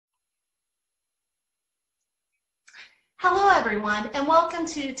Hello everyone, and welcome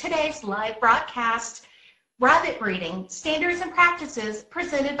to today's live broadcast, Rabbit Breeding, Standards and Practices,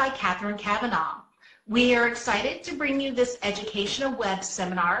 presented by Kathryn Cavanaugh. We are excited to bring you this educational web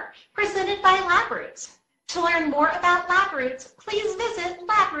seminar presented by Labroots. To learn more about Labroots, please visit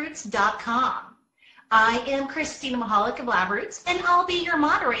labroots.com. I am Christina Mahalik of Labroots, and I'll be your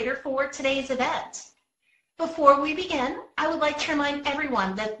moderator for today's event. Before we begin, I would like to remind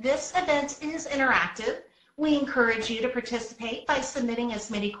everyone that this event is interactive. We encourage you to participate by submitting as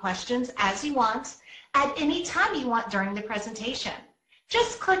many questions as you want at any time you want during the presentation.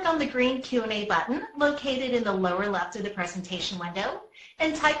 Just click on the green Q&A button located in the lower left of the presentation window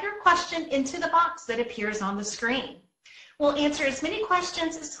and type your question into the box that appears on the screen. We'll answer as many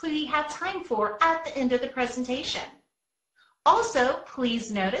questions as we have time for at the end of the presentation. Also, please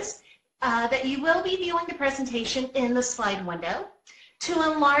notice that you will be viewing the presentation in the slide window.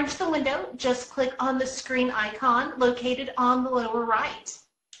 To enlarge the window, just click on the screen icon located on the lower right.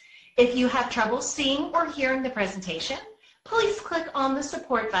 If you have trouble seeing or hearing the presentation, please click on the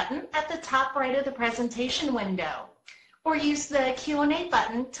support button at the top right of the presentation window, or use the Q&A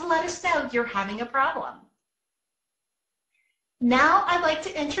button to let us know you're having a problem. Now I'd like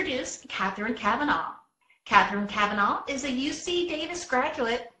to introduce Kathryn Cavanaugh. Kathryn Cavanaugh is a UC Davis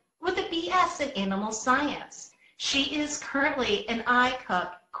graduate with a BS in Animal Science. She is currently an ICOOK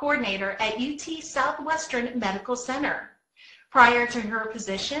coordinator at UT Southwestern Medical Center. Prior to her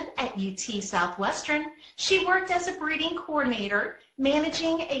position at UT Southwestern, she worked as a breeding coordinator,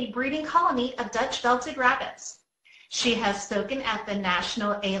 managing a breeding colony of Dutch-belted rabbits. She has spoken at the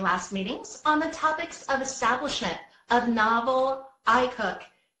national ALAS meetings on the topics of establishment of novel ICOOK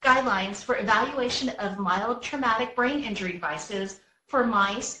guidelines for evaluation of mild traumatic brain injury devices for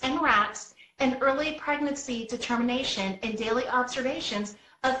mice and rats, and early pregnancy determination and daily observations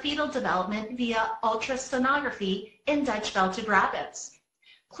of fetal development via ultrasonography in Dutch-belted rabbits.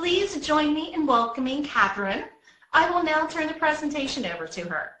 Please join me in welcoming Kathryn. I will now turn the presentation over to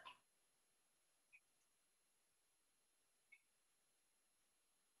her.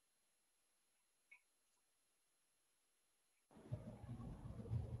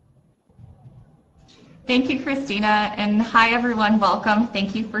 Thank you, Christina, and hi everyone, welcome.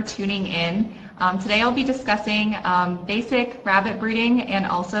 Thank you for tuning in. Today I'll be discussing basic rabbit breeding and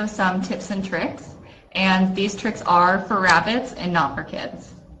also some tips and tricks. And these tricks are for rabbits and not for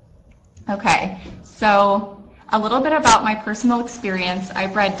kids. Okay, so a little bit about my personal experience. I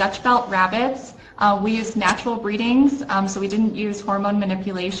bred Dutch belt rabbits. We used natural breedings, so we didn't use hormone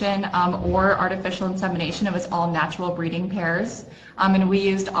manipulation or artificial insemination. It was all natural breeding pairs. And we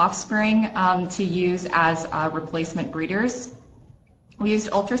used offspring to use as replacement breeders. We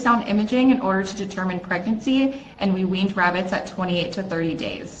used ultrasound imaging in order to determine pregnancy, and we weaned rabbits at 28 to 30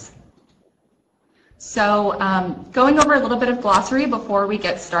 days. So going over a little bit of glossary before we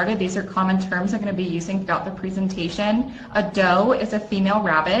get started. These are common terms I'm going to be using throughout the presentation. A doe is a female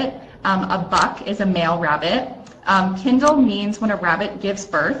rabbit. A buck is a male rabbit. Kindle means when a rabbit gives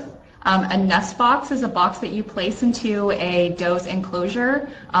birth. A nest box is a box that you place into a doe's enclosure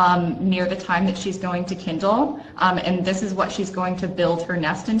near the time that she's going to kindle. And this is what she's going to build her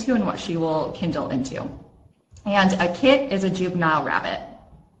nest into and what she will kindle into. And a kit is a juvenile rabbit.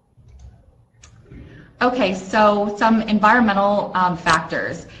 Okay, so some environmental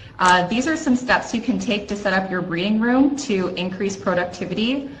factors. These are some steps you can take to set up your breeding room to increase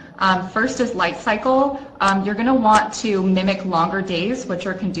productivity. First is light cycle. You're going to want to mimic longer days, which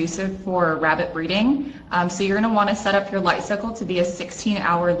are conducive for rabbit breeding. So you're going to want to set up your light cycle to be a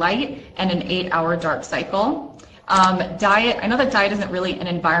 16-hour light and an 8-hour dark cycle. Diet, I know that diet isn't really an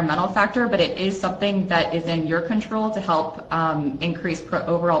environmental factor, but it is something that is in your control to help increase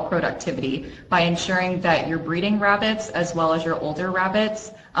overall productivity by ensuring that your breeding rabbits as well as your older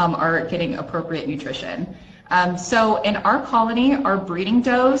rabbits are getting appropriate nutrition. So in our colony, our breeding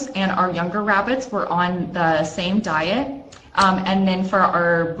does and our younger rabbits were on the same diet. And then for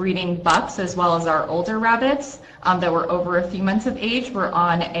our breeding bucks as well as our older rabbits that were over a few months of age, we're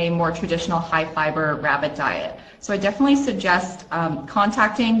on a more traditional high fiber rabbit diet. So I definitely suggest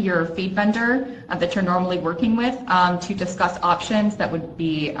contacting your feed vendor that you're normally working with to discuss options that would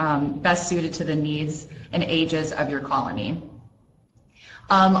be best suited to the needs and ages of your colony.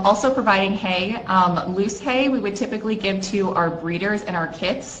 Also providing hay. Loose hay we would typically give to our breeders and our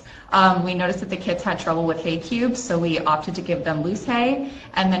kits. We noticed that the kits had trouble with hay cubes, so we opted to give them loose hay.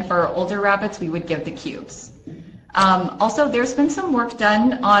 And then for our older rabbits, we would give the cubes. Also, there's been some work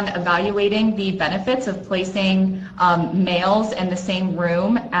done on evaluating the benefits of placing males in the same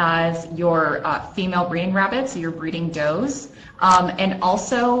room as your female breeding rabbits, so your breeding does. and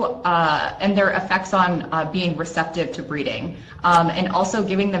also and their effects on being receptive to breeding. And also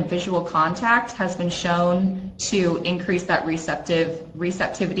giving them visual contact has been shown to increase that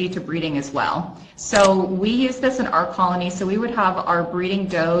receptivity to breeding as well. So we use this in our colony. So we would have our breeding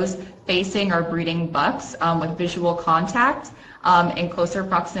does facing our breeding bucks with visual contact in closer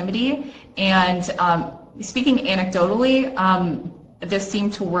proximity. And speaking anecdotally, this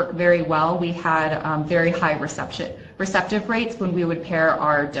seemed to work very well. We had very high receptive rates when we would pair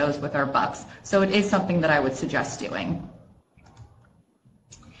our does with our bucks. So it is something that I would suggest doing.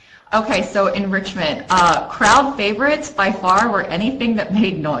 Okay, so enrichment. Crowd favorites by far were anything that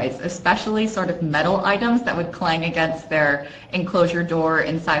made noise, especially sort of metal items that would clang against their enclosure door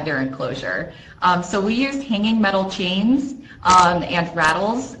inside their enclosure. So we used hanging metal chains and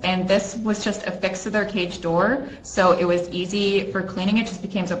rattles, and this was just affixed to their cage door, so it was easy for cleaning. It just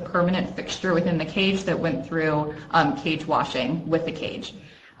became a permanent fixture within the cage that went through cage washing with the cage.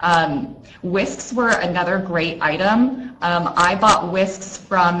 Whisks were another great item. I bought whisks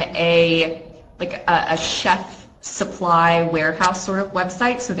from a chef supply warehouse sort of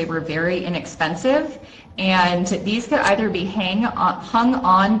website, so they were very inexpensive. And these could either be hung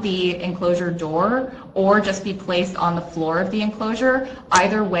on the enclosure door or just be placed on the floor of the enclosure.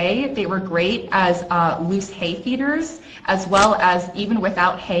 Either way, they were great as loose hay feeders, as well as even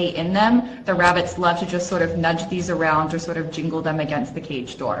without hay in them, the rabbits love to just sort of nudge these around or sort of jingle them against the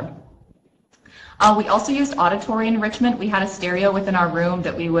cage door. We also used auditory enrichment. We had a stereo within our room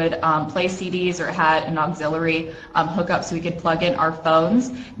that we would play CDs, or had an auxiliary hookup so we could plug in our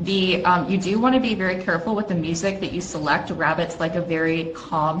phones. You do want to be very careful with the music that you select. Rabbits like a very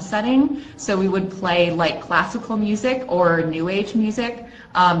calm setting, so we would play like classical music or new age music.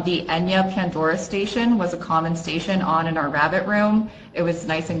 The Enya Pandora station was a common station on in our rabbit room. It was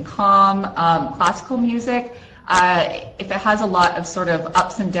nice and calm. Classical music. If it has a lot of sort of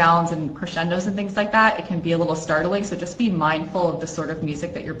ups and downs and crescendos and things like that, it can be a little startling, so just be mindful of the sort of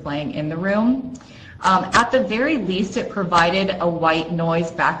music that you're playing in the room. At the very least, it provided a white noise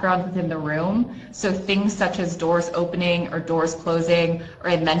background within the room, so things such as doors opening or doors closing, or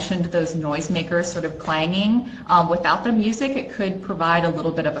I mentioned those noisemakers sort of clanging. Without the music, it could provide a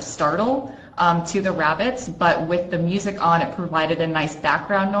little bit of a startle to the rabbits, but with the music on, it provided a nice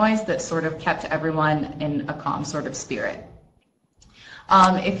background noise that sort of kept everyone in a calm sort of spirit.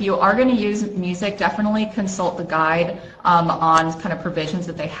 If you are going to use music, definitely consult the guide on kind of provisions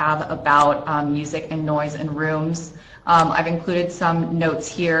that they have about music and noise in rooms. I've included some notes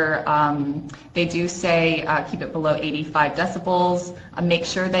here. They do say keep it below 85 decibels. Make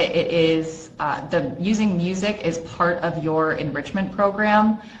sure that it is using music is part of your enrichment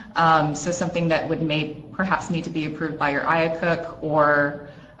program. So something that would perhaps need to be approved by your IACUC, or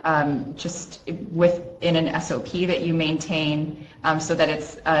just within an SOP that you maintain, so that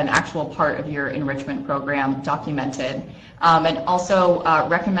it's an actual part of your enrichment program documented. And also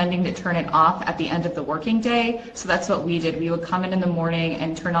recommending to turn it off at the end of the working day. So that's what we did. We would come in the morning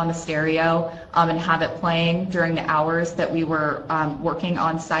and turn on the stereo and have it playing during the hours that we were working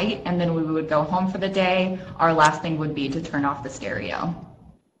on site, and then we would go home for the day. Our last thing would be to turn off the stereo.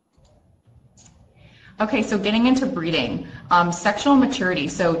 Okay, so getting into breeding, sexual maturity.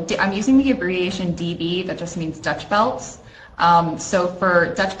 So I'm using the abbreviation DB, that just means Dutch belts. So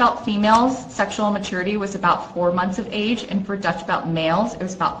for Dutch belt females, sexual maturity was about 4 months of age, and for Dutch belt males, it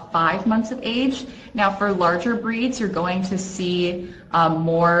was about 5 months of age. Now for larger breeds, you're going to see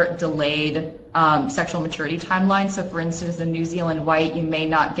more delayed sexual maturity timeline. So for instance, the New Zealand White, you may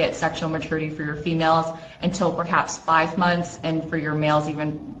not get sexual maturity for your females until perhaps 5 months, and for your males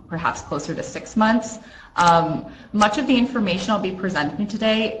even perhaps closer to 6 months. Much of the information I'll be presenting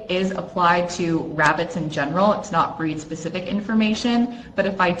today is applied to rabbits in general. It's not breed-specific information, but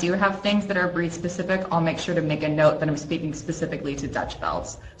if I do have things that are breed-specific, I'll make sure to make a note that I'm speaking specifically to Dutch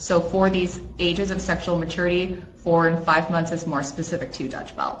belts. So for these ages of sexual maturity, 4 and 5 months is more specific to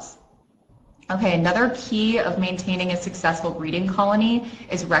Dutch belts. Okay, another key of maintaining a successful breeding colony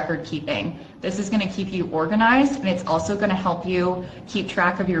is record keeping. This is going to keep you organized, and it's also going to help you keep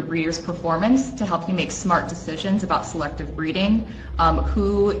track of your breeder's performance to help you make smart decisions about selective breeding,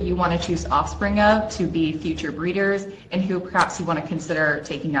 who you want to choose offspring of to be future breeders, and who perhaps you want to consider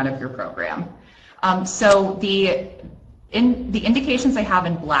taking out of your program. So the indications I have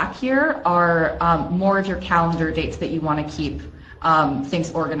in black here are more of your calendar dates that you want to keep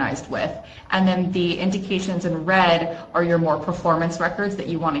things organized with. And then the indications in red are your more performance records that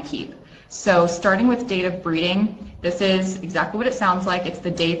you want to keep. So starting with date of breeding, this is exactly what it sounds like. It's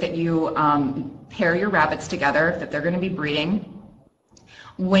the date that you pair your rabbits together, that they're going to be breeding.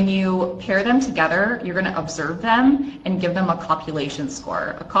 When you pair them together, you're going to observe them and give them a copulation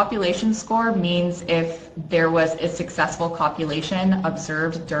score. A copulation score means if there was a successful copulation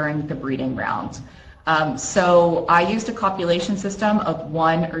observed during the breeding round. So I used a copulation system of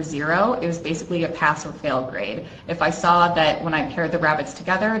 1 or 0. It was basically a pass or fail grade. If I saw that when I paired the rabbits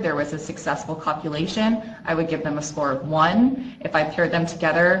together there was a successful copulation, I would give them a score of 1. If I paired them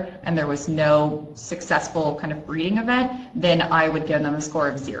together and there was no successful kind of breeding event, then I would give them a score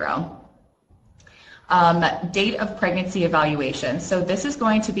of 0. Date of pregnancy evaluation. So this is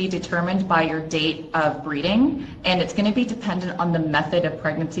going to be determined by your date of breeding, and it's going to be dependent on the method of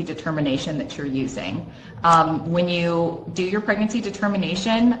pregnancy determination that you're using. When you do your pregnancy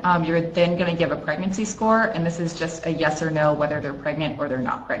determination, you're then going to give a pregnancy score, and this is just a yes or no whether they're pregnant or they're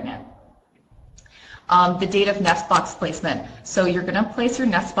not pregnant. The date of nest box placement. So you're going to place your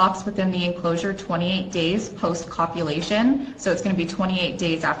nest box within the enclosure 28 days post-copulation, so it's going to be 28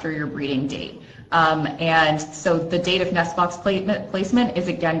 days after your breeding date. And so the date of nest box placement is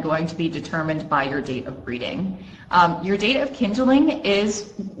again going to be determined by your date of breeding. Your date of kindling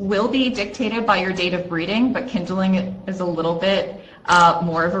will be dictated by your date of breeding, but kindling is a little bit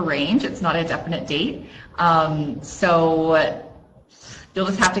more of a range. It's not a definite date. So you'll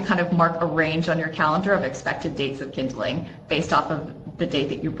just have to kind of mark a range on your calendar of expected dates of kindling based off of the date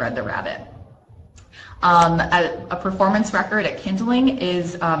that you bred the rabbit. A performance record at kindling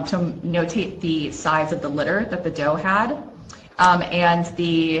is to notate the size of the litter that the doe had, and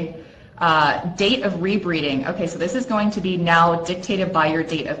the date of rebreeding. Okay, so this is going to be now dictated by your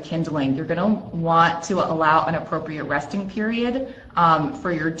date of kindling. You're going to want to allow an appropriate resting period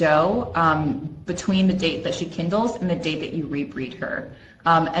for your doe between the date that she kindles and the date that you rebreed her.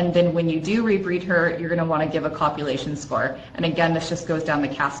 And then when you do rebreed her, you're going to want to give a copulation score. And again, this just goes down the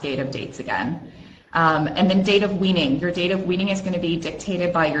cascade of dates again. And then date of weaning. Your date of weaning is going to be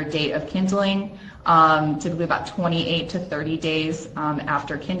dictated by your date of kindling. Typically about 28 to 30 days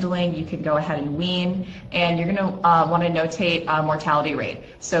after kindling, you can go ahead and wean, and you're going to want to notate mortality rate.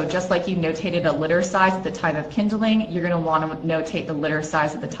 So just like you notated a litter size at the time of kindling, you're going to want to notate the litter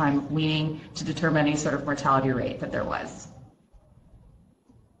size at the time of weaning to determine any sort of mortality rate that there was.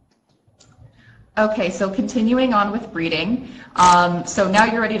 Okay, so continuing on with breeding. So now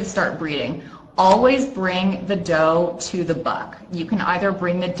you're ready to start breeding. Always bring the doe to the buck. You can either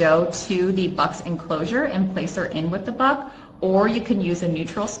bring the doe to the buck's enclosure and place her in with the buck, or you can use a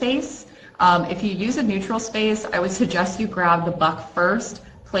neutral space. If you use a neutral space, I would suggest you grab the buck first,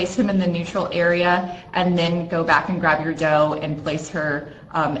 place him in the neutral area, and then go back and grab your doe and place her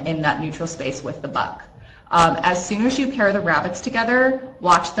in that neutral space with the buck. As soon as you pair the rabbits together,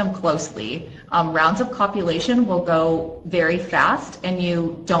 watch them closely. Rounds of copulation will go very fast and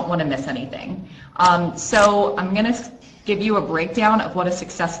you don't want to miss anything. So I'm going to give you a breakdown of what a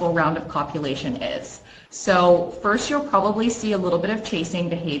successful round of copulation is. So first you'll probably see a little bit of chasing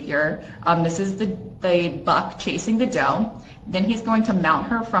behavior. This is the buck chasing the doe. Then he's going to mount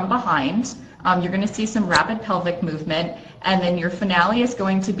her from behind. You're going to see some rapid pelvic movement, and then your finale is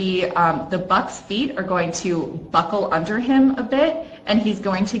going to be the buck's feet are going to buckle under him a bit, and he's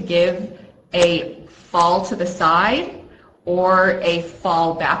going to give a fall to the side or a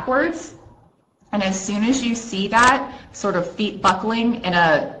fall backwards. And as soon as you see that sort of feet buckling in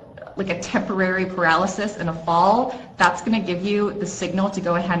like a temporary paralysis and a fall, that's going to give you the signal to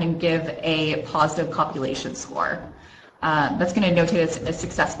go ahead and give a positive copulation score. That's going to notate a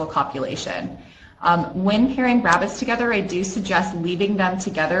successful copulation. When pairing rabbits together, I do suggest leaving them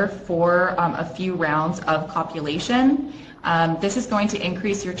together for a few rounds of copulation. This is going to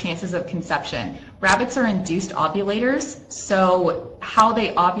increase your chances of conception. Rabbits are induced ovulators, so how they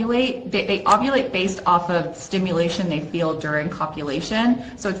ovulate, they ovulate based off of stimulation they feel during copulation.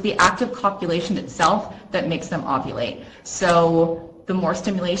 So it's the act of copulation itself that makes them ovulate. So the more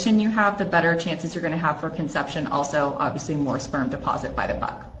stimulation you have, the better chances you're going to have for conception. Also, obviously, more sperm deposit by the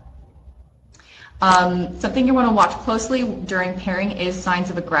buck. Something you want to watch closely during pairing is signs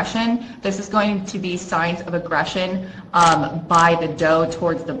of aggression. This is going to be signs of aggression by the doe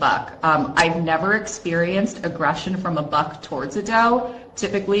towards the buck. I've never experienced aggression from a buck towards a doe.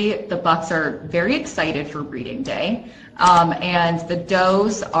 Typically, the bucks are very excited for breeding day, and the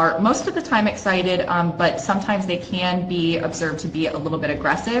does are most of the time excited, but sometimes they can be observed to be a little bit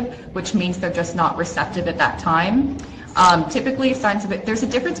aggressive, which means they're just not receptive at that time. Typically, signs of it, there's a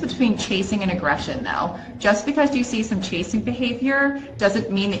difference between chasing and aggression though. Just because you see some chasing behavior doesn't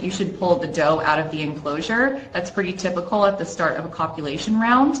mean that you should pull the doe out of the enclosure. That's pretty typical at the start of a copulation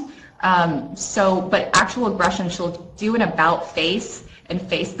round. But actual aggression, she'll do an about face and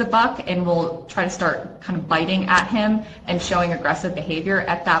face the buck and will try to start kind of biting at him and showing aggressive behavior.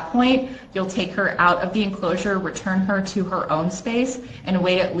 At that point, you'll take her out of the enclosure, return her to her own space, and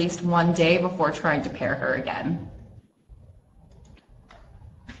wait at least 1 day before trying to pair her again.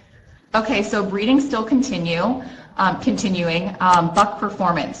 Okay, so breeding still continuing, buck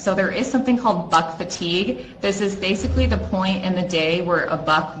performance. So there is something called buck fatigue. This is basically the point in the day where a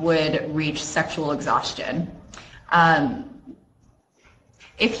buck would reach sexual exhaustion.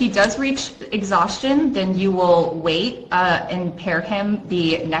 If he does reach exhaustion, then you will wait and pair him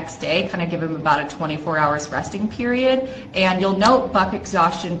the next day, kind of give him about a 24 hours resting period. And you'll note buck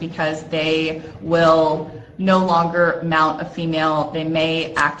exhaustion because they will no longer mount a female. They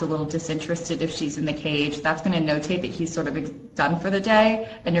may act a little disinterested if she's in the cage. That's going to notate that he's sort of done for the day,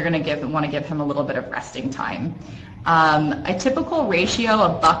 and you're going to want to give him a little bit of resting time. A typical ratio, a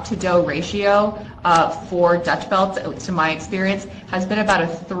buck to doe ratio for Dutch belts, at least in my experience, has been about a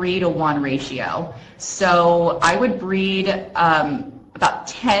 3-to-1 ratio. So I would breed about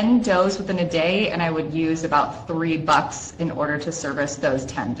 10 does within a day, and I would use about 3 bucks in order to service those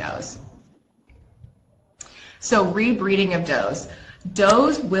 10 does. So rebreeding of does.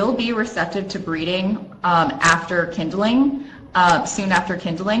 Does will be receptive to breeding after kindling, soon after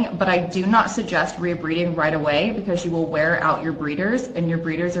kindling, but I do not suggest rebreeding right away because you will wear out your breeders, and your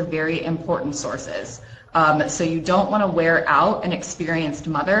breeders are very important sources. So you don't want to wear out an experienced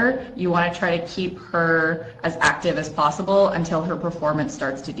mother. You want to try to keep her as active as possible until her performance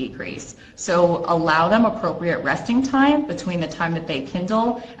starts to decrease. So allow them appropriate resting time between the time that they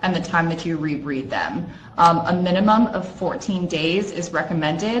kindle and the time that you rebreed them. A minimum of 14 days is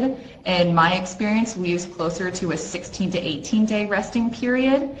recommended. In my experience, we use closer to a 16 to 18 day resting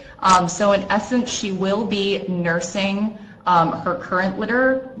period. So in essence, she will be nursing her current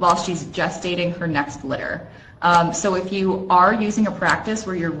litter while she's gestating her next litter. So if you are using a practice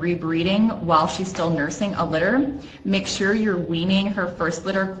where you're rebreeding while she's still nursing a litter, make sure you're weaning her first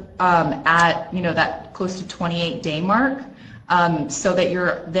litter at that close to 28-day mark, so that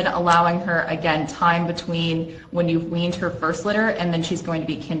you're then allowing her again time between when you've weaned her first litter and then she's going to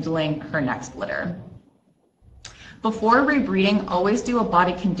be kindling her next litter. Before rebreeding, always do a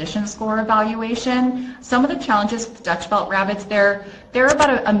body condition score evaluation. Some of the challenges with Dutch belt rabbits, they're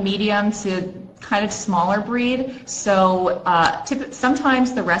about a medium to kind of smaller breed. So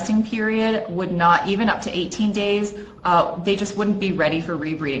sometimes the resting period would not, even up to 18 days, they just wouldn't be ready for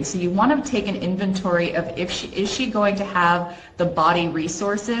rebreeding. So you want to take an inventory of is she going to have the body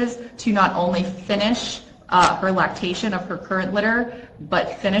resources to not only finish her lactation of her current litter,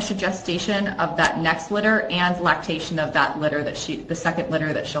 but finish a gestation of that next litter and lactation of that litter the second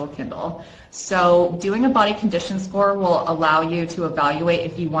litter that she'll kindle. So doing a body condition score will allow you to evaluate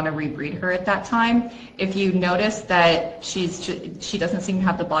if you want to rebreed her at that time. If you notice that she doesn't seem to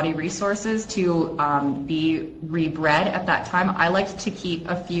have the body resources to be rebred at that time, I like to keep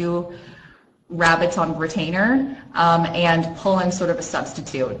a few rabbits on retainer and pull in sort of a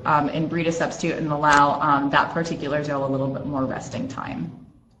substitute and breed a substitute and allow that particular doe a little bit more resting time.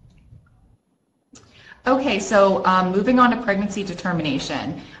 Okay, so moving on to pregnancy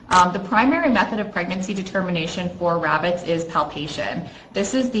determination. The primary method of pregnancy determination for rabbits is palpation.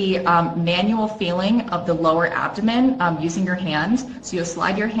 This is the manual feeling of the lower abdomen using your hand. So you'll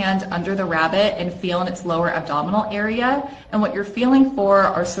slide your hand under the rabbit and feel in its lower abdominal area. And what you're feeling for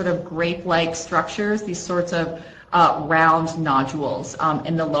are sort of grape-like structures, these sorts of round nodules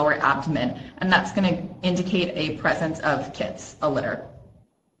in the lower abdomen. And that's going to indicate a presence of kits, a litter.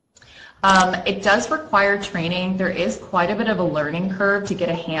 It does require training. There is quite a bit of a learning curve to get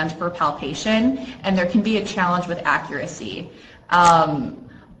a hand for palpation, and there can be a challenge with accuracy. I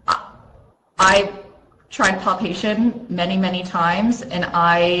tried palpation many times, and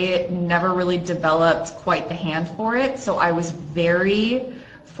I never really developed quite the hand for it, so I was very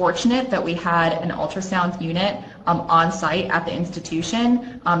fortunate that we had an ultrasound unit on site at the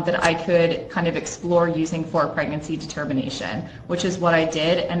institution that I could kind of explore using for pregnancy determination, which is what I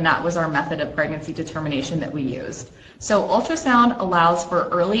did, and that was our method of pregnancy determination that we used. So ultrasound allows for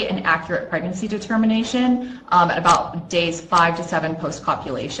early and accurate pregnancy determination at about days 5 to 7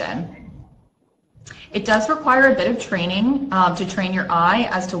 post-copulation. It does require a bit of training to train your eye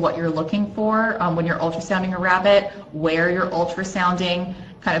as to what you're looking for when you're ultrasounding a rabbit, where you're ultrasounding,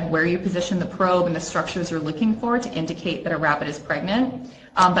 kind of where you position the probe and the structures you're looking for to indicate that a rabbit is pregnant.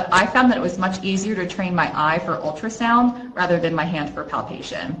 But I found that it was much easier to train my eye for ultrasound rather than my hand for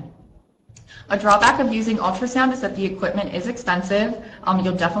palpation. A drawback of using ultrasound is that the equipment is expensive.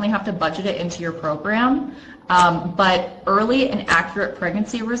 You'll definitely have to budget it into your program. But early and accurate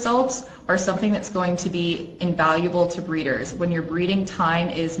pregnancy results are something that's going to be invaluable to breeders when your breeding time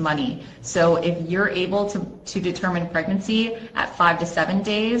is money. So if you're able to determine pregnancy at 5 to 7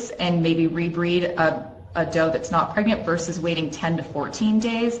 days and maybe rebreed a doe that's not pregnant versus waiting 10 to 14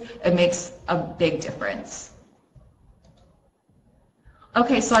 days, it makes a big difference.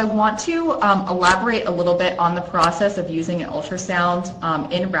 Okay, so I want to elaborate a little bit on the process of using an ultrasound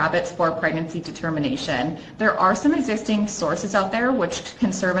in rabbits for pregnancy determination. There are some existing sources out there which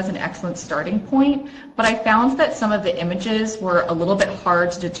can serve as an excellent starting point, but I found that some of the images were a little bit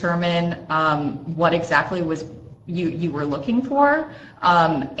hard to determine what exactly was you were looking for.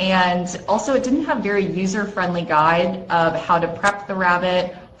 And also it didn't have very user-friendly guide of how to prep the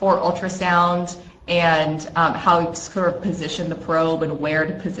rabbit for ultrasound and how to sort of position the probe and where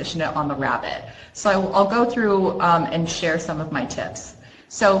to position it on the rabbit. So I'll go through and share some of my tips.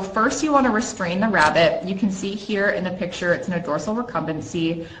 So first you want to restrain the rabbit. You can see here in the picture it's in a dorsal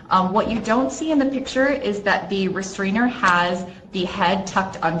recumbency. What you don't see in the picture is that the restrainer has the head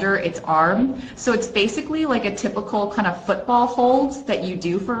tucked under its arm. So it's basically like a typical kind of football hold that you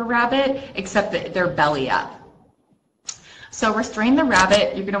do for a rabbit, except that they're belly up. So restrain the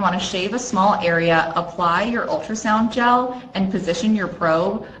rabbit, you're going to want to shave a small area, apply your ultrasound gel, and position your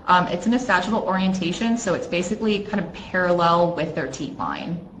probe. It's in a sagittal orientation, so it's basically kind of parallel with their teat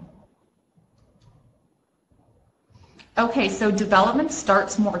line. Okay, so development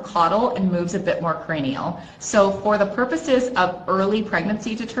starts more caudal and moves a bit more cranial. So for the purposes of early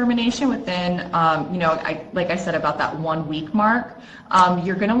pregnancy determination within, like I said about that 1 week mark,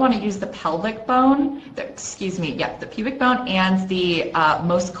 you're going to want to use the pelvic bone, the pubic bone and the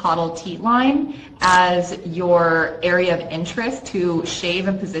most caudal teat line as your area of interest to shave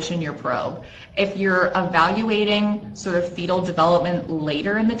and position your probe. If you're evaluating sort of fetal development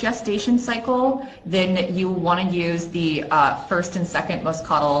later in the gestation cycle, then you want to use the first and second most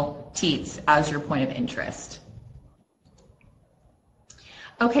caudal teats as your point of interest.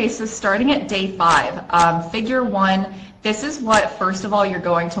 Okay, so starting at day 5, figure 1, this is what first of all you're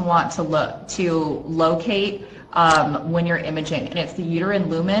going to want to locate when you're imaging, and it's the uterine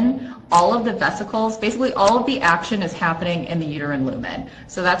lumen. All of the vesicles, basically all of the action is happening in the uterine lumen.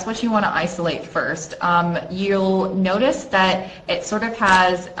 So that's what you want to isolate first. You'll notice that it sort of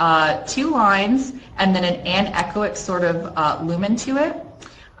has 2 lines and then an anechoic sort of lumen to it.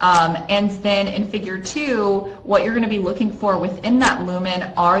 And then in figure 2, what you're going to be looking for within that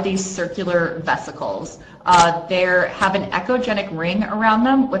lumen are these circular vesicles. They have an echogenic ring around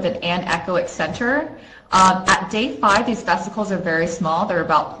them with an anechoic center. At day 5, these vesicles are very small. They're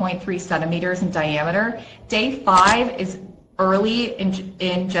about 0.3 centimeters in diameter. Day 5 is early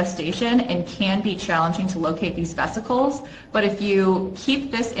in gestation and can be challenging to locate these vesicles. But if you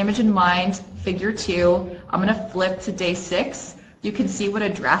keep this image in mind, figure 2, I'm going to flip to day 6. You can see what a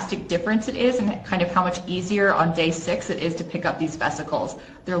drastic difference it is and kind of how much easier on day 6 it is to pick up these vesicles.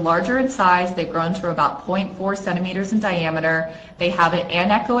 They're larger in size. They've grown to about 0.4 centimeters in diameter. They have an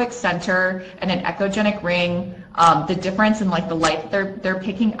anechoic center and an echogenic ring. The difference in like the light they're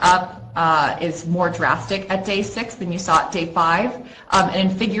picking up is more drastic at day 6 than you saw at day 5. And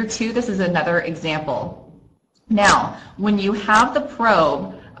in figure 2, this is another example. Now, when you have the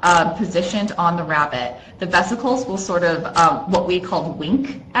probe positioned on the rabbit, the vesicles will sort of what we call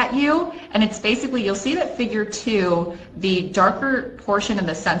wink at you, and it's basically, you'll see that figure 2, the darker portion in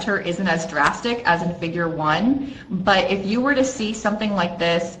the center isn't as drastic as in figure 1, but if you were to see something like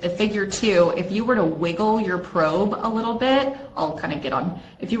this, figure 2, if you were to wiggle your probe a little bit, I'll kind of get on,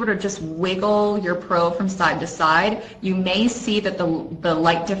 if you were to just wiggle your probe from side to side, you may see that the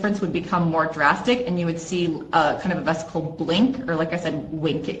light difference would become more drastic and you would see kind of a vesicle blink, or like I said,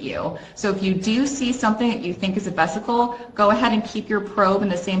 wink at you. So if you do see something that you think is a vesicle, go ahead and keep your probe in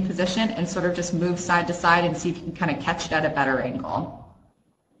the same position and sort of just move side to side and see if you can kind of catch it at a better angle.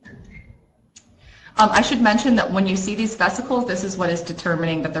 I should mention that when you see these vesicles, this is what is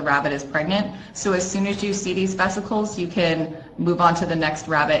determining that the rabbit is pregnant. So as soon as you see these vesicles, you can move on to the next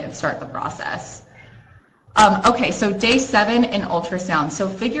rabbit and start the process. Okay, so day 7 in ultrasound. So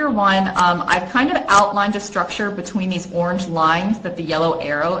figure 1, I've kind of outlined a structure between these orange lines that the yellow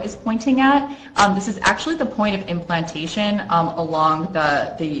arrow is pointing at. This is actually the point of implantation along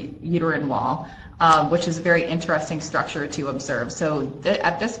the uterine wall. which is a very interesting structure to observe. So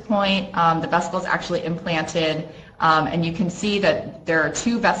at this point, the vesicle is actually implanted, and you can see that there are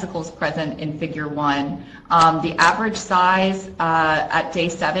 2 vesicles present in figure 1. The average size at day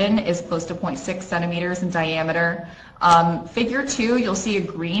 7 is close to 0.6 centimeters in diameter. Figure 2, you'll see a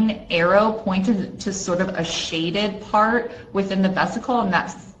green arrow pointed to sort of a shaded part within the vesicle, and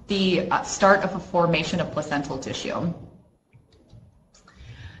that's the start of a formation of placental tissue.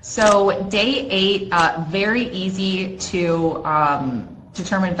 So day 8, very easy to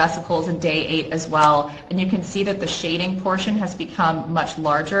determine vesicles in day 8 as well, and you can see that the shading portion has become much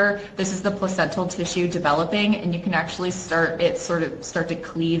larger. This is the placental tissue developing, and you can actually start to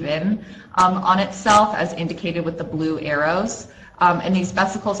cleave in on itself, as indicated with the blue arrows. And these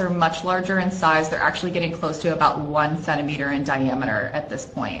vesicles are much larger in size. They're actually getting close to about 1 centimeter in diameter at this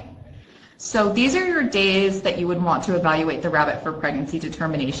point. So these are your days that you would want to evaluate the rabbit for pregnancy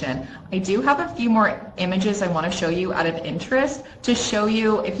determination. I do have a few more images I want to show you out of interest to show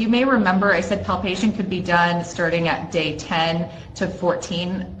you, if you may remember, I said palpation could be done starting at day 10 to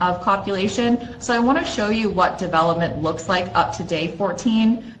 14 of copulation. So I want to show you what development looks like up to day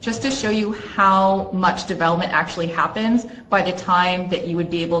 14, just to show you how much development actually happens by the time that you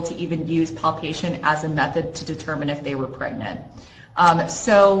would be able to even use palpation as a method to determine if they were pregnant.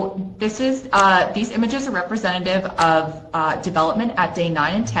 So this is, these images are representative of development at day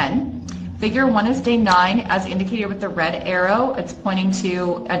 9 and 10. Figure 1 is day 9, as indicated with the red arrow. It's pointing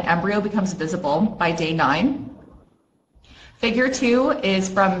to an embryo becomes visible by day 9. Figure 2 is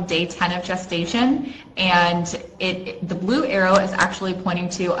from day 10 of gestation, and the blue arrow is actually pointing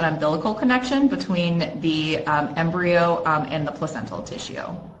to an umbilical connection between the embryo and the placental tissue.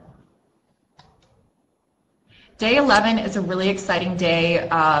 Day 11 is a really exciting day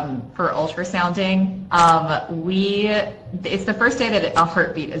for ultrasounding. It's the first day that a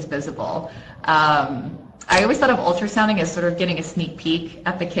heartbeat is visible. I always thought of ultrasounding as sort of getting a sneak peek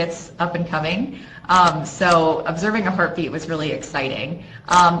at the kits up and coming. So observing a heartbeat was really exciting.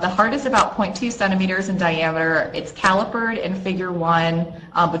 The heart is about 0.2 centimeters in diameter. It's calipered in figure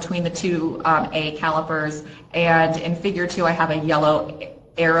 1 between the 2 A calipers, and in figure 2 I have a yellow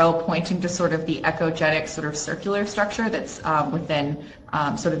arrow pointing to sort of the echogenic sort of circular structure that's within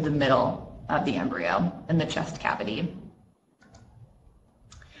sort of the middle of the embryo in the chest cavity.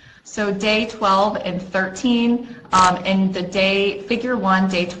 So day 12 and 13, in the figure 1,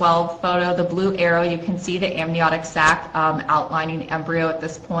 day 12 photo, the blue arrow, you can see the amniotic sac outlining the embryo at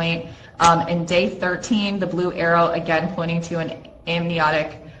this point. In day 13, the blue arrow again pointing to an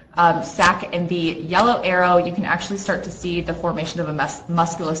amniotic sac, and the yellow arrow, you can actually start to see the formation of a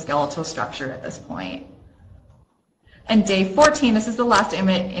musculoskeletal structure at this point. And day 14, this is the last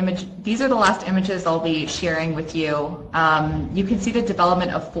image. These are the last images I'll be sharing with you. You can see the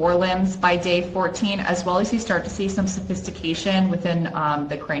development of forelimbs by day 14, as well as you start to see some sophistication within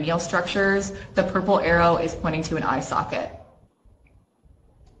the cranial structures. The purple arrow is pointing to an eye socket.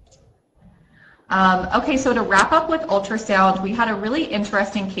 Okay, so to wrap up with ultrasound, we had a really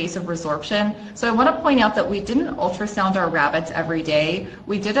interesting case of resorption. So I want to point out that we didn't ultrasound our rabbits every day.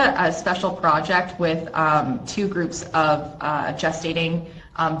 We did a special project with 2 groups of gestating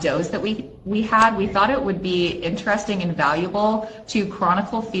does that we had. We thought it would be interesting and valuable to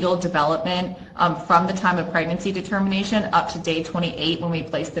chronicle fetal development from the time of pregnancy determination up to day 28 when we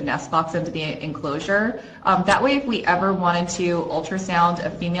placed the nest box into the enclosure. That way, if we ever wanted to ultrasound a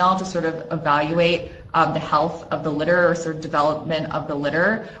female to sort of evaluate the health of the litter or sort of development of the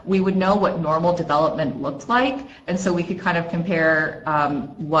litter, we would know what normal development looked like, and so we could kind of compare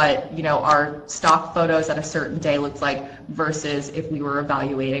what our stock photos at a certain day looked like versus if we were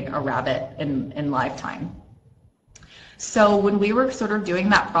evaluating a rabbit in live time. So when we were sort of doing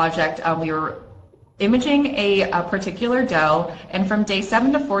that project, we were imaging a particular doe, and from day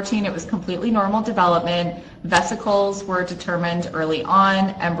 7 to 14 it was completely normal development. Vesicles were determined early on,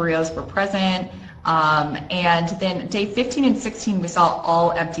 embryos were present, and then day 15 and 16 we saw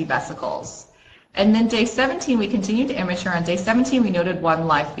all empty vesicles. And then day 17 we continued to image her. On day 17 we noted 1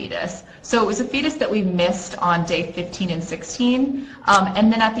 live fetus. So it was a fetus that we missed on day 15 and 16.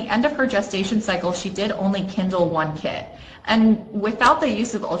 And then at the end of her gestation cycle she did only kindle 1 kit. And without the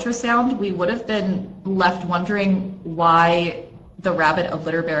use of ultrasound we would have been left wondering why the rabbit of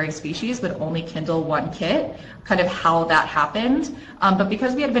litter-bearing species would only kindle 1 kit, kind of how that happened. But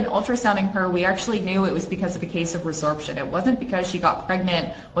because we had been ultrasounding her, we actually knew it was because of a case of resorption. It wasn't because she got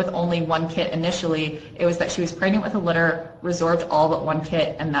pregnant with only 1 kit initially. It was that she was pregnant with a litter, resorbed all but 1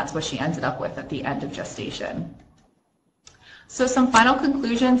 kit, and that's what she ended up with at the end of gestation. So some final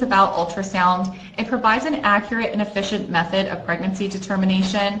conclusions about ultrasound. It provides an accurate and efficient method of pregnancy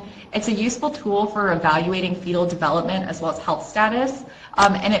determination. It's a useful tool for evaluating fetal development as well as health status.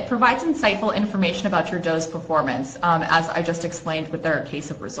 And it provides insightful information about your doe's performance, as I just explained with their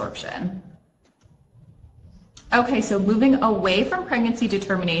case of resorption. Okay, so moving away from pregnancy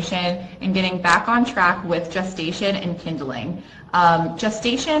determination and getting back on track with gestation and kindling.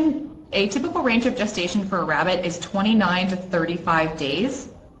 Gestation, a typical range of gestation for a rabbit is 29 to 35 days.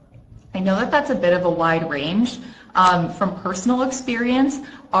 I know that that's a bit of a wide range. From personal experience,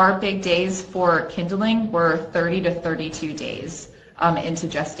 our big days for kindling were 30 to 32 days into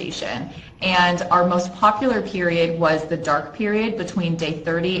gestation. And our most popular period was the dark period between day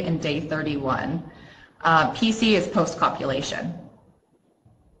 30 and day 31. PC is post-copulation.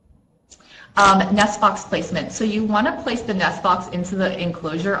 Nest box placement. So you want to place the nest box into the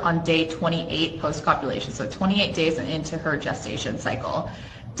enclosure on day 28 post-copulation, so 28 days into her gestation cycle.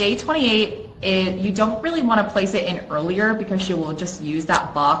 Day 28, you don't really want to place it in earlier because she will just use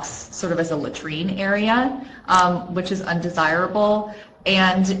that box sort of as a latrine area, which is undesirable.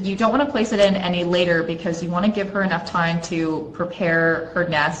 And you don't want to place it in any later because you want to give her enough time to prepare her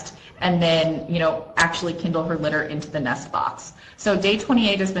nest and then, actually kindle her litter into the nest box. So day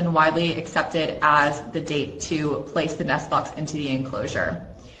 28 has been widely accepted as the date to place the nest box into the enclosure.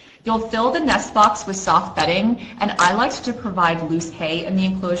 You'll fill the nest box with soft bedding, and I liked to provide loose hay in the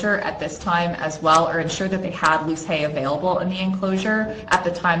enclosure at this time as well, or ensure that they had loose hay available in the enclosure at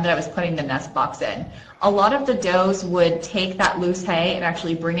the time that I was putting the nest box in. A lot of the does would take that loose hay and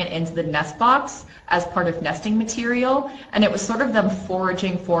actually bring it into the nest box as part of nesting material, and it was sort of them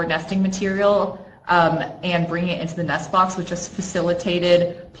foraging for nesting material and bringing it into the nest box, which just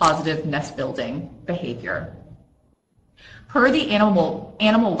facilitated positive nest building behavior. Per the Animal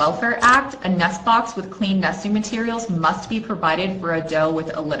Welfare Act, a nest box with clean nesting materials must be provided for a doe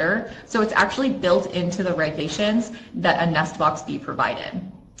with a litter, so it's actually built into the regulations that a nest box be provided.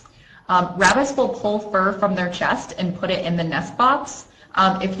 Rabbits will pull fur from their chest and put it in the nest box.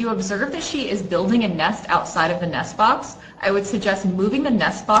 If you observe that she is building a nest outside of the nest box, I would suggest moving the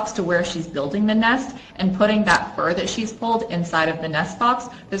nest box to where she's building the nest and putting that fur that she's pulled inside of the nest box.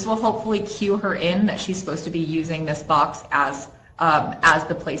 This will hopefully cue her in that she's supposed to be using this box as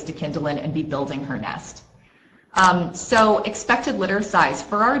the place to kindle in and be building her nest. So expected litter size.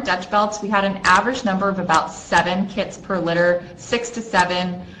 For our Dutch belts, we had an average number of about 7 kits per litter, 6 to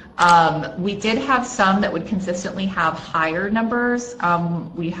 7. We did have some that would consistently have higher numbers.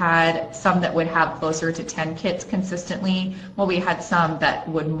 We had some that would have closer to 10 kits consistently, while we had some that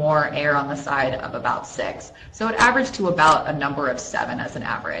would more err on the side of about 6. So it averaged to about a number of 7 as an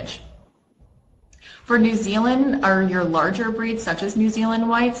average. For New Zealand, or your larger breeds such as New Zealand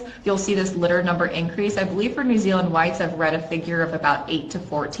whites, you'll see this litter number increase. I believe for New Zealand whites, I've read a figure of about 8 to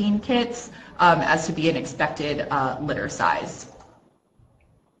 14 kits as to be an expected litter size.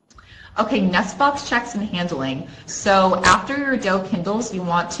 Okay, nest box checks and handling. So after your doe kindles, you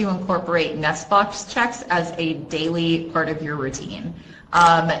want to incorporate nest box checks as a daily part of your routine.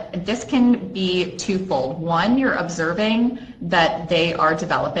 This can be twofold. One, you're observing that they are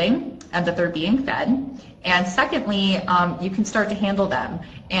developing and that they're being fed. And secondly, you can start to handle them.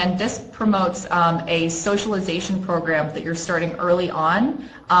 And this promotes a socialization program that you're starting early on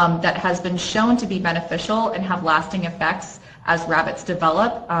that has been shown to be beneficial and have lasting effects as rabbits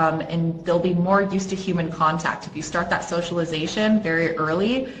develop, and they'll be more used to human contact. If you start that socialization very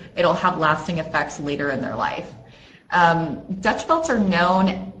early, it'll have lasting effects later in their life. Dutch belts are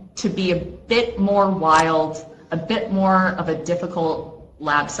known to be a bit more wild, a bit more of a difficult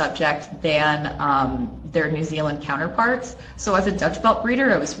lab subject than their New Zealand counterparts. So as a Dutch belt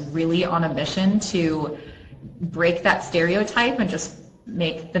breeder, I was really on a mission to break that stereotype and just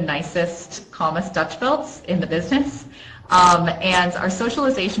make the nicest, calmest Dutch belts in the business. And our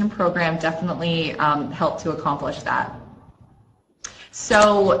socialization program definitely helped to accomplish that.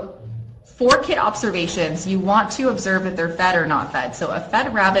 So for kit observations, you want to observe if they're fed or not fed. So a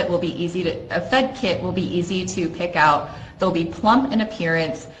fed rabbit will be a fed kit will be easy to pick out. They'll be plump in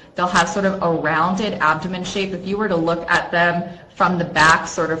appearance. They'll have sort of a rounded abdomen shape. If you were to look at them from the back,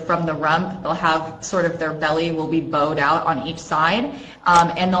 sort of from the rump, they'll have sort of their belly will be bowed out on each side,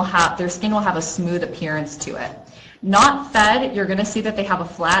 and their skin will have a smooth appearance to it. Not fed, you're going to see that they have a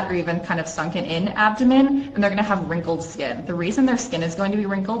flat or even kind of sunken in abdomen, and they're going to have wrinkled skin. The reason their skin is going to be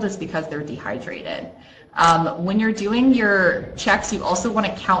wrinkled is because they're dehydrated. When you're doing your checks, you also want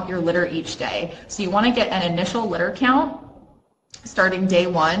to count your litter each day. So you want to get an initial litter count starting day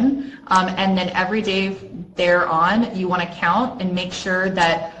 1, and then every day thereon you want to count and make sure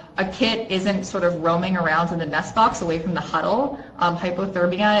that a kit isn't sort of roaming around in the nest box away from the huddle.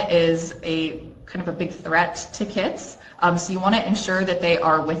 Hypothermia is a kind of a big threat to kits. So you want to ensure that they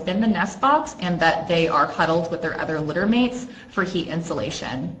are within the nest box and that they are huddled with their other litter mates for heat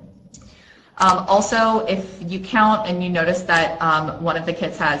insulation. Also, if you count and you notice that one of the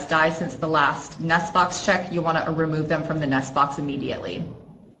kits has died since the last nest box check, you want to remove them from the nest box immediately.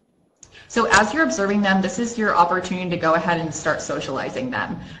 So as you're observing them, this is your opportunity to go ahead and start socializing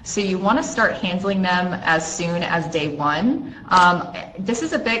them. So you want to start handling them as soon as day one. This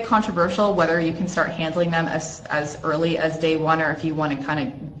is a bit controversial whether you can start handling them as early as day one, or if you want to kind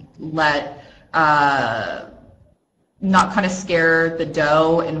of let not kind of scare the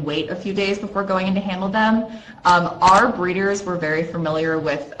doe and wait a few days before going in to handle them. Our breeders were very familiar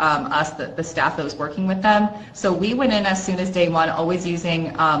with us, the staff that was working with them. So we went in as soon as day one, always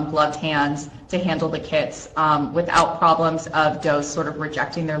using gloved hands to handle the kits without problems of does sort of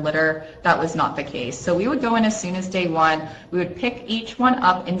rejecting their litter. That was not the case. So we would go in as soon as day one. We would pick each one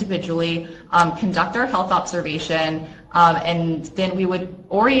up individually, conduct our health observation, and then we would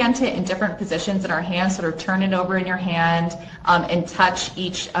orient it in different positions in our hands, sort of turn it over in your hand and touch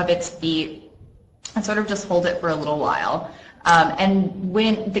each of its feet and sort of just hold it for a little while. And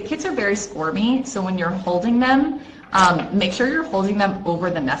when the kits are very squirmy, so when you're holding them, make sure you're holding them over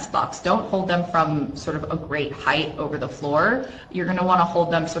the nest box. Don't hold them from sort of a great height over the floor. You're going to want to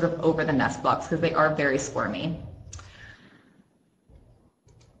hold them sort of over the nest box because they are very squirmy.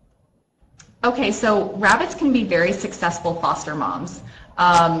 Okay, so rabbits can be very successful foster moms.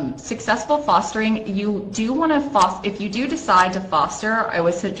 Successful fostering, you do want to foster, if you do decide to foster, I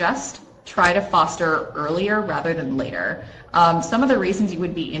would suggest try to foster earlier rather than later. Some of the reasons you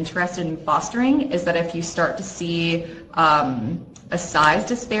would be interested in fostering is that if you start to see a size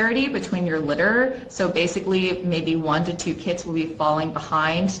disparity between your litter, so basically maybe 1 to 2 kits will be falling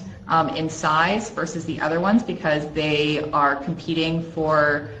behind in size versus the other ones because they are competing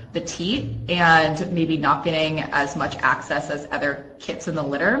for the teat and maybe not getting as much access as other kits in the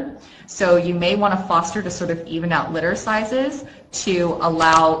litter. So you may want to foster to sort of even out litter sizes to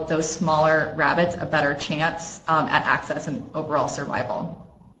allow those smaller rabbits a better chance at access and overall survival.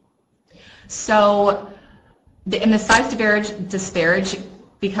 So the size disparage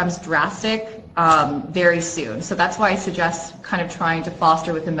becomes drastic very soon. So that's why I suggest kind of trying to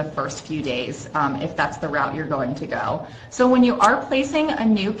foster within the first few days if that's the route you're going to go. So when you are placing a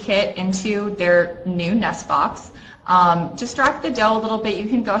new kit into their new nest box, distract the doe a little bit. You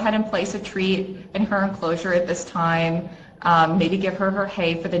can go ahead and place a treat in her enclosure at this time. Maybe give her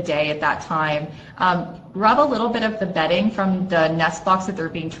hay for the day at that time. Rub a little bit of the bedding from the nest box that they're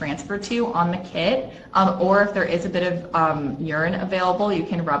being transferred to on the kit, or if there is a bit of urine available, you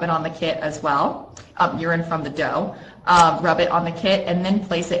can rub it on the kit as well, urine from the doe. Rub it on the kit and then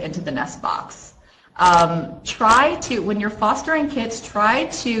place it into the nest box. When you're fostering kits, try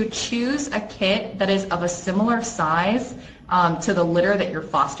to choose a kit that is of a similar size to the litter that you're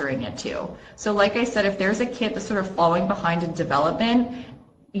fostering it to. So like I said, if there's a kit that's sort of falling behind in development,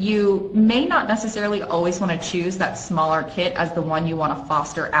 you may not necessarily always want to choose that smaller kit as the one you want to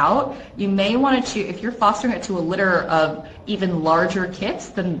foster out. You may want to choose, if you're fostering it to a litter of even larger kits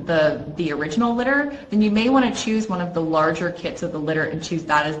than the original litter, then you may want to choose one of the larger kits of the litter and choose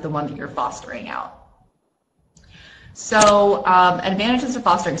that as the one that you're fostering out. So advantages of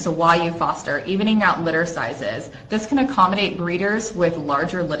fostering, so why you foster, evening out litter sizes. This can accommodate breeders with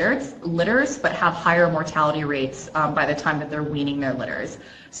larger litters but have higher mortality rates by the time that they're weaning their litters.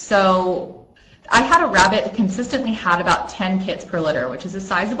 So I had a rabbit that consistently had about 10 kits per litter, which is a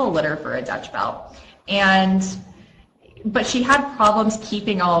sizable litter for a Dutch belt. But she had problems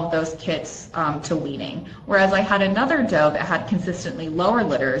keeping all of those kits to weaning. Whereas I had another doe that had consistently lower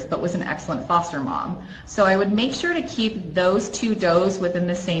litters but was an excellent foster mom. So I would make sure to keep those 2 does within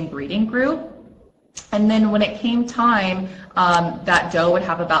the same breeding group. And then when it came time, that doe would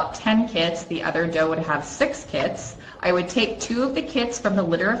have about 10 kits, the other doe would have 6 kits. I would take 2 of the kits from the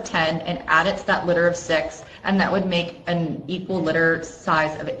litter of 10 and add it to that litter of 6, and that would make an equal litter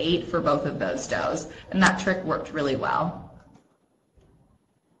size of 8 for both of those does. And that trick worked really well.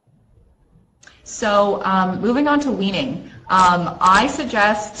 So moving on to weaning. I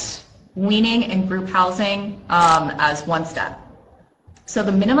suggest weaning and group housing as one step. So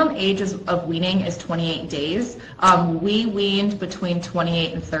the minimum age of weaning is 28 days. We weaned between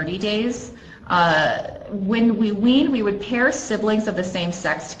 28 and 30 days. When we wean, we would pair siblings of the same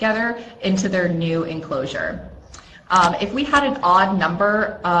sex together into their new enclosure. If we had an odd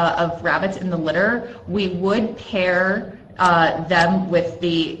number of rabbits in the litter, we would pair them with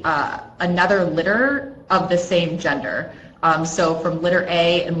another litter of the same gender. So from litter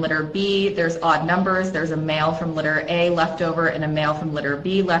A and litter B, there's odd numbers. There's a male from litter A left over and a male from litter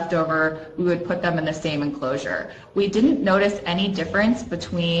B left over. We would put them in the same enclosure. We didn't notice any difference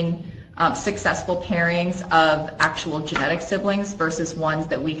between successful pairings of actual genetic siblings versus ones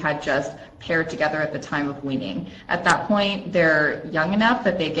that we had just paired together at the time of weaning. At that point, they're young enough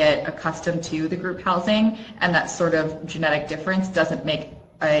that they get accustomed to the group housing, and that sort of genetic difference doesn't make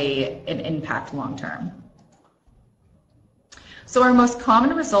an impact long term. So our most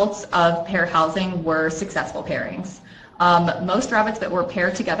common results of pair housing were successful pairings. Most rabbits that were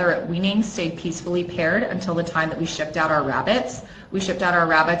paired together at weaning stayed peacefully paired until the time that we shipped out our rabbits. We shipped out our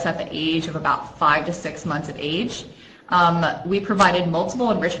rabbits at the age of about 5 to 6 months of age. We provided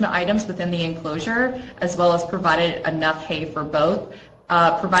multiple enrichment items within the enclosure, as well as provided enough hay for both.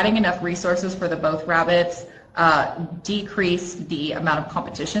 Providing enough resources for the both rabbits decreased the amount of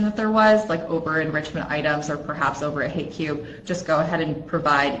competition that there was, like over enrichment items or perhaps over a hay cube. Just go ahead and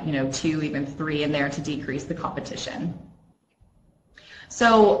provide, 2, even 3 in there to decrease the competition.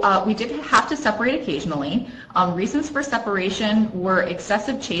 So we did have to separate occasionally. Reasons for separation were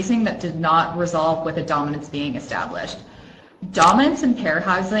excessive chasing that did not resolve with a dominance being established. Dominance in pair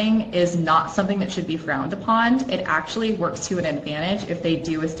housing is not something that should be frowned upon. It actually works to an advantage if they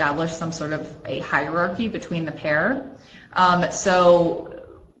do establish some sort of a hierarchy between the pair. So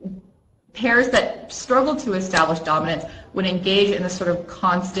pairs that struggle to establish dominance would engage in this sort of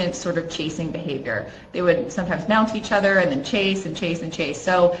constant sort of chasing behavior. They would sometimes mount each other and then chase and chase and chase.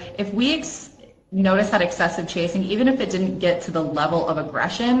 So if we notice that excessive chasing, even if it didn't get to the level of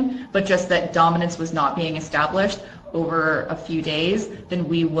aggression, but just that dominance was not being established over a few days, then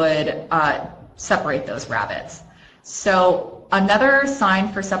we would separate those rabbits. So another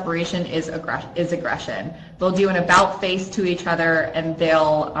sign for separation is aggression. They'll do an about face to each other, and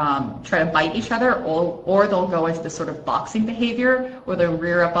they'll try to bite each other, or they'll go into this sort of boxing behavior where they'll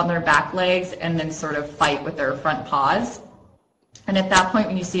rear up on their back legs and then sort of fight with their front paws. And at that point,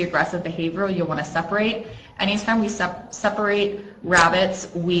 when you see aggressive behavior, you'll want to separate. Anytime we separate rabbits,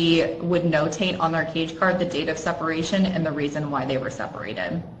 we would notate on their cage card the date of separation and the reason why they were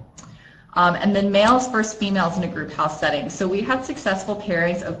separated. And then males versus females in a group house setting. So we had successful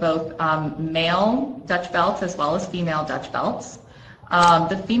pairings of both male Dutch belts as well as female Dutch belts.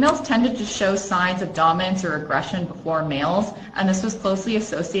 The females tended to show signs of dominance or aggression before males, and this was closely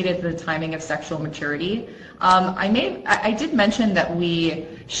associated with the timing of sexual maturity. I did mention that we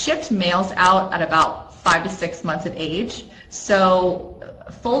shipped males out at about 5 to 6 months of age. So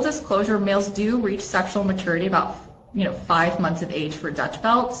full disclosure, males do reach sexual maturity about 5 months of age for Dutch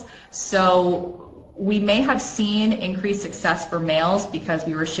belts. So we may have seen increased success for males because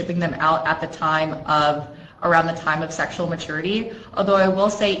we were shipping them out at the time of around the time of sexual maturity. Although I will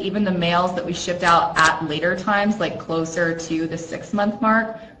say even the males that we shipped out at later times, like closer to the 6-month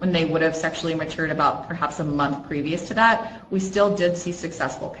mark, when they would have sexually matured about perhaps a month previous to that, we still did see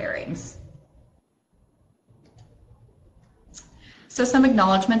successful pairings. So some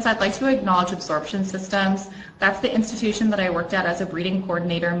acknowledgements. I'd like to acknowledge Absorption Systems. That's the institution that I worked at as a breeding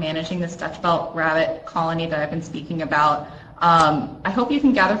coordinator managing this Dutch belt rabbit colony that I've been speaking about. I hope you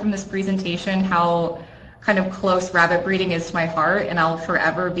can gather from this presentation how kind of close rabbit breeding is to my heart, and I'll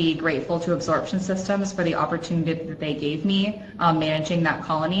forever be grateful to Absorption Systems for the opportunity that they gave me managing that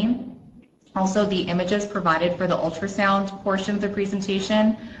colony. Also, the images provided for the ultrasound portion of the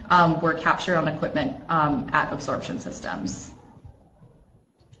presentation were captured on equipment at Absorption Systems.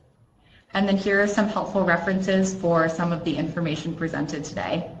 And then here are some helpful references for some of the information presented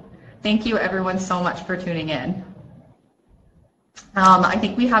today. Thank you everyone so much for tuning in. I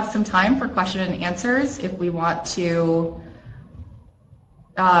think we have some time for question and answers if we want to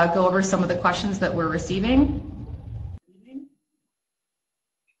go over some of the questions that we're receiving.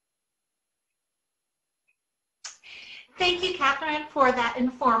 Thank you, Kathryn, for that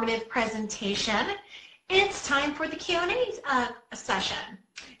informative presentation. It's time for the Q&A session.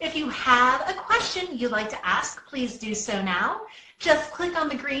 If you have a question you'd like to ask, please do so now. Just click on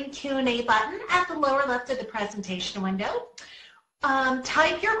the green Q&A button at the lower left of the presentation window.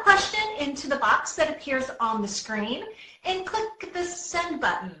 Type your question into the box that appears on the screen and click the send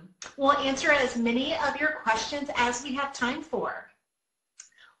button. We'll answer as many of your questions as we have time for.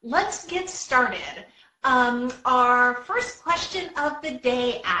 Let's get started. Our first question of the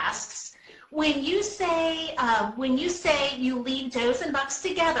day asks, when you say you leave does and bucks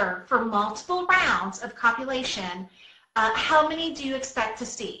together for multiple rounds of copulation, how many do you expect to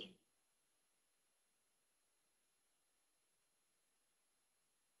see?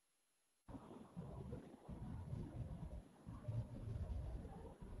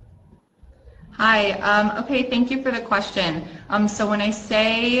 Hi. Okay, thank you for the question. So when I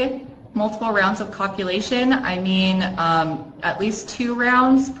say multiple rounds of copulation, I mean at least 2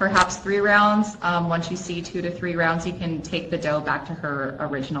 rounds, perhaps 3 rounds. Once you see 2 to 3 rounds, you can take the doe back to her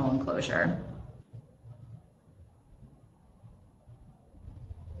original enclosure.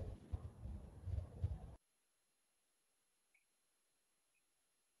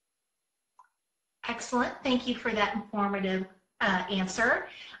 Excellent. Thank you for that informative answer.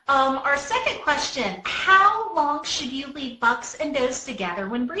 Our second question, how long should you leave bucks and does together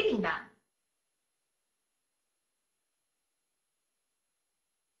when breeding them?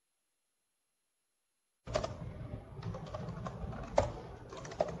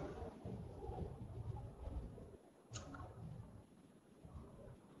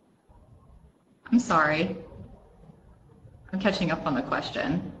 I'm sorry. I'm catching up on the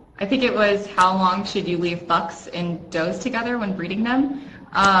question. I think it was how long should you leave bucks and does together when breeding them?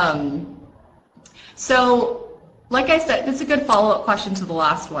 So, like I said, this is a good follow-up question to the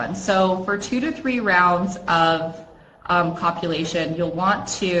last one. So for 2 to 3 rounds of copulation, you'll want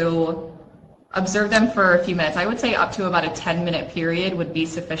to observe them for a few minutes. I would say up to about a 10-minute period would be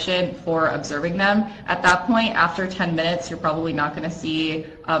sufficient for observing them. At that point, after 10 minutes, you're probably not going to see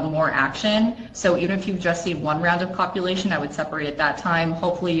more action. So even if you've just seen 1 round of copulation, I would separate at that time.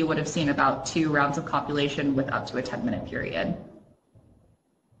 Hopefully you would have seen about 2 rounds of copulation with up to a 10-minute period.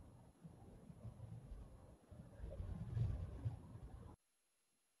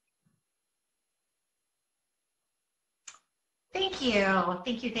 Thank you.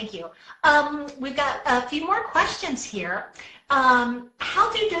 Thank you. Thank you. We've got a few more questions here.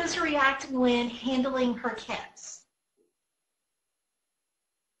 How do does react when handling her kits?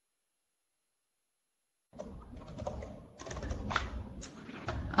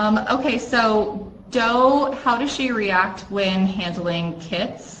 Okay, so doe, how does she react when handling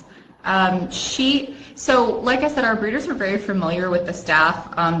kits? So like I said, our breeders were very familiar with the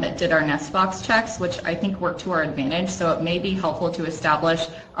staff that did our nest box checks, which I think worked to our advantage. So it may be helpful to establish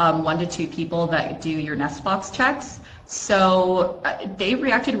 1 to 2 people that do your nest box checks. So they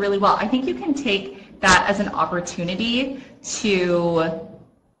reacted really well. I think you can take that as an opportunity to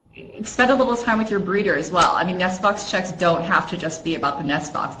spend a little time with your breeder as well. I mean, nest box checks don't have to just be about the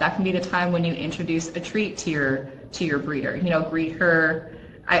nest box. That can be the time when you introduce a treat to your breeder. You know, greet her.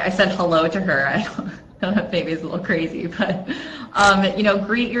 I said hello to her. I don't know if maybe it's a little crazy, but you know,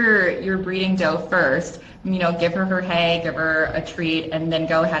 greet your breeding doe first. You know, give her hay, give her a treat, and then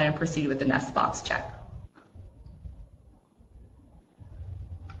go ahead and proceed with the nest box check.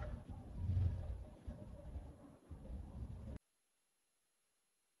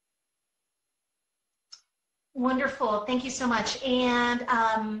 Wonderful. Thank you so much. And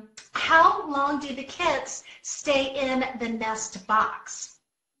how long do the kits stay in the nest box?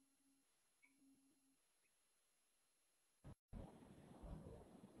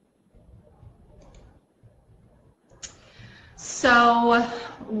 So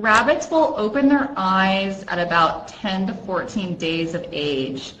rabbits will open their eyes at about 10 to 14 days of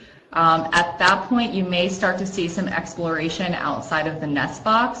age. At that point, you may start to see some exploration outside of the nest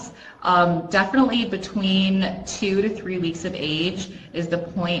box. Definitely between 2 to 3 weeks of age is the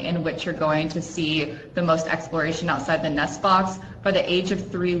point in which you're going to see the most exploration outside the nest box. By the age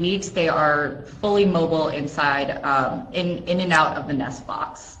of 3 weeks, they are fully mobile inside, in and out of the nest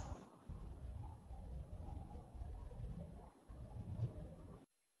box.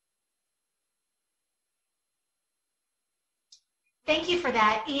 Thank you for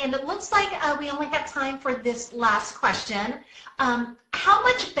that. And it looks like we only have time for this last question. How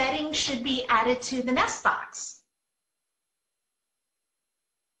much bedding should be added to the nest box?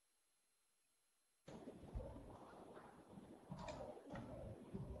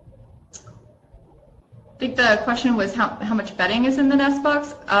 I think the question was how much bedding is in the nest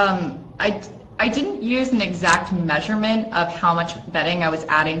box. I didn't use an exact measurement of how much bedding I was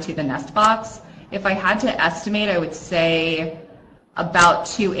adding to the nest box. If I had to estimate, I would say about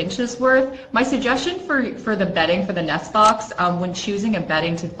 2 inches worth. My suggestion for the bedding for the nest box, when choosing a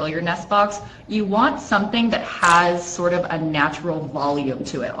bedding to fill your nest box, you want something that has sort of a natural volume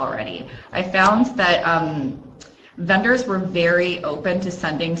to it already. I found that vendors were very open to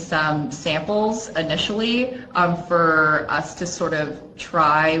sending some samples initially for us to sort of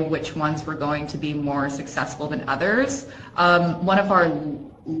try which ones were going to be more successful than others. One of our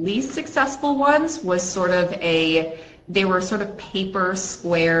least successful ones was they were sort of paper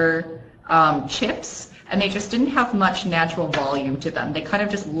square chips, and they just didn't have much natural volume to them. They kind of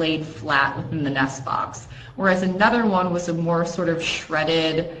just laid flat within the nest box. Whereas another one was a more sort of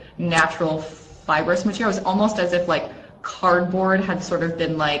shredded, natural fibrous material. It was almost as if like cardboard had sort of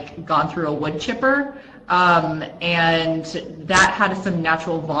been like gone through a wood chipper, and that had some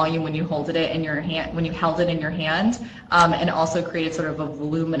natural volume when you held it in your hand, and also created sort of a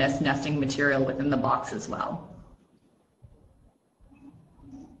voluminous nesting material within the box as well.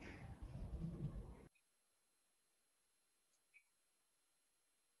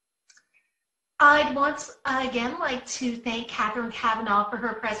 I'd once again like to thank Kathryn Cavanaugh for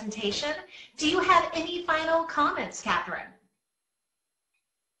her presentation. Do you have any final comments, Kathryn?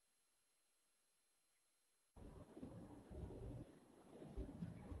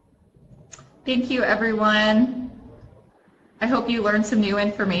 Thank you, everyone. I hope you learned some new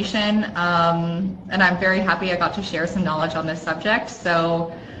information, and I'm very happy I got to share some knowledge on this subject.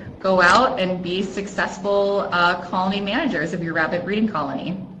 So go out and be successful colony managers of your rabbit breeding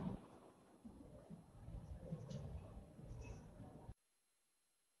colony.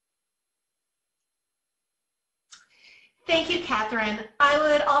 Thank you, Kathryn. I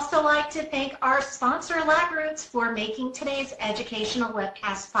would also like to thank our sponsor, Labroots, for making today's educational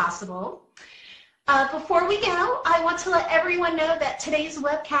webcast possible. Before we go, I want to let everyone know that today's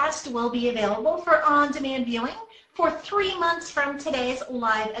webcast will be available for on-demand viewing for 3 months from today's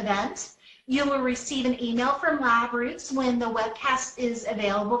live event. You will receive an email from Labroots when the webcast is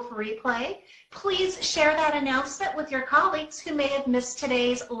available for replay. Please share that announcement with your colleagues who may have missed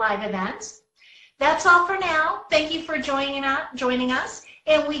today's live event. That's all for now. Thank you for joining us,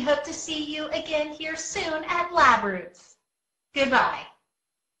 and we hope to see you again here soon at Labroots. Goodbye.